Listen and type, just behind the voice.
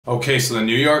Okay, so the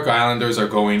New York Islanders are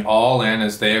going all in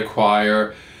as they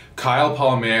acquire Kyle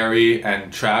Palmieri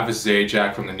and Travis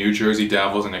Zajac from the New Jersey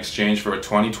Devils in exchange for a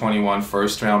 2021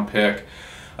 first-round pick,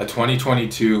 a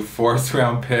 2022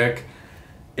 fourth-round pick,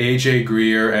 AJ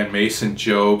Greer and Mason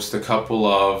Jobst, a couple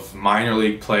of minor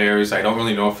league players. I don't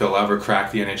really know if they'll ever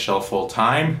crack the NHL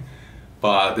full-time,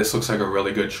 but this looks like a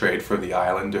really good trade for the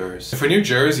Islanders. For New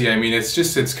Jersey, I mean,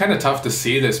 it's kind of tough to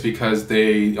see this because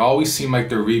they always seem like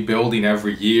they're rebuilding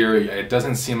every year. It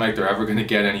doesn't seem like they're ever going to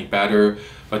get any better.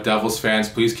 But Devils fans,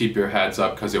 please keep your heads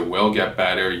up because it will get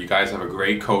better. You guys have a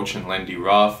great coach in Lindy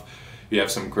Ruff. You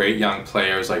have some great young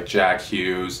players like Jack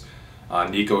Hughes,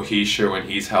 Nico Hischier when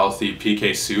he's healthy.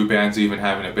 PK Subban's even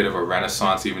having a bit of a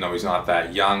renaissance, even though he's not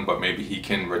that young, but maybe he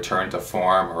can return to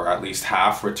form, or at least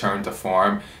half return to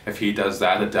form. If he does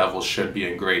that, the Devils should be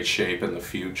in great shape in the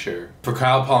future. For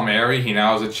Kyle Palmieri, he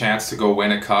now has a chance to go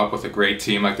win a cup with a great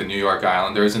team like the New York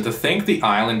Islanders. And to think the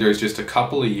Islanders just a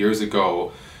couple of years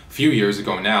ago, a few years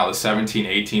ago now, the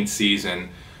 17-18 season,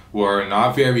 were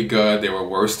not very good. They were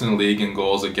worst in the league in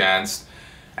goals against.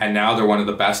 And now they're one of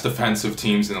the best defensive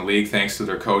teams in the league thanks to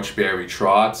their coach Barry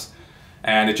Trotz.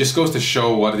 And it just goes to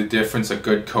show what a difference a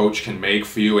good coach can make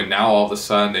for you. And now all of a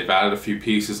sudden they've added a few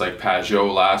pieces like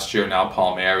Pajot last year, now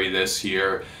Palmieri this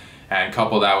year. And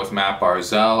couple that with Matt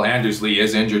Barzal. Anders Lee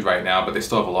is injured right now, but they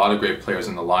still have a lot of great players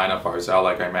in the lineup. Barzal,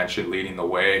 like I mentioned, leading the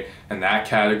way in that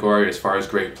category as far as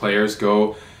great players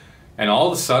go. And all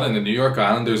of a sudden, the New York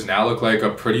Islanders now look like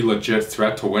a pretty legit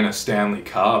threat to win a Stanley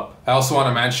Cup. I also want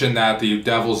to mention that the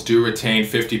Devils do retain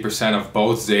 50% of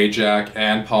both Zajac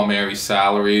and Palmieri's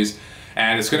salaries.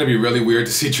 And it's going to be really weird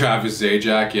to see Travis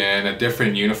Zajac in a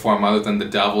different uniform other than the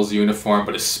Devils uniform,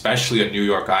 but especially a New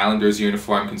York Islanders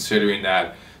uniform, considering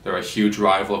that they're a huge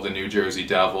rival of the New Jersey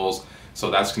Devils. So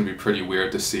that's going to be pretty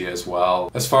weird to see as well.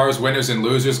 As far as winners and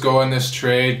losers go in this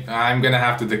trade, I'm going to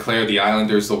have to declare the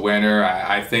Islanders the winner.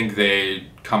 I think they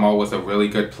come out with a really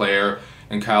good player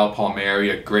in Kyle Palmieri,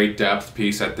 a great depth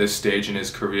piece at this stage in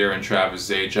his career in Travis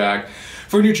Zajac.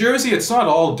 For New Jersey, it's not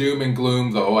all doom and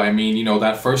gloom though. I mean, you know,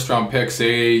 that first round pick,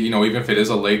 say, you know, even if it is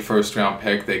a late first round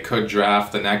pick, they could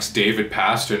draft the next David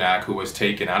Pastrnak, who was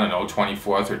taken, I don't know,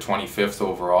 24th or 25th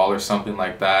overall or something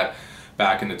like that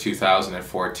back in the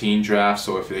 2014 draft.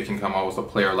 So if they can come out with a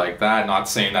player like that, not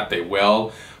saying that they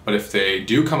will, but if they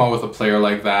do come out with a player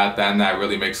like that, then that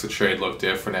really makes the trade look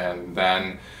different, and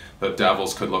then the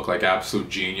Devils could look like absolute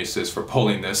geniuses for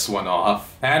pulling this one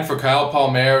off. And for Kyle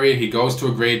Palmieri, he goes to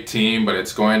a great team, but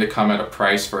it's going to come at a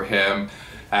price for him,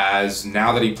 as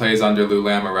now that he plays under Lou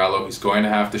Lamoriello, he's going to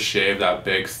have to shave that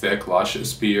big, thick,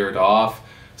 luscious beard off.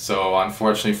 So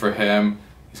unfortunately for him,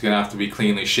 he's going to have to be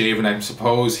cleanly shaven. I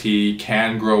suppose he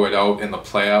can grow it out in the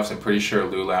playoffs. I'm pretty sure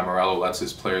Lou Lamoriello lets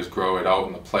his players grow it out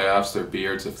in the playoffs, their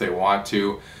beards, if they want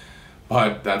to.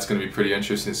 But that's going to be pretty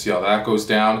interesting to see how that goes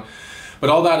down. But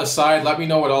all that aside, let me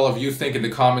know what all of you think in the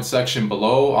comment section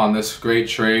below on this great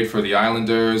trade for the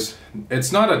Islanders.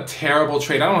 It's not a terrible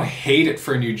trade. I don't hate it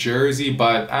for New Jersey,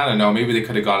 but I don't know, maybe they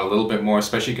could have got a little bit more,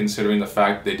 especially considering the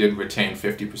fact they did retain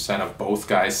 50% of both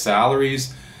guys'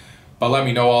 salaries. But let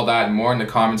me know all that and more in the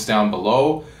comments down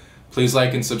below. Please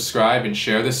like and subscribe and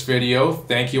share this video.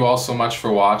 Thank you all so much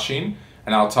for watching,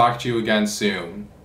 and I'll talk to you again soon.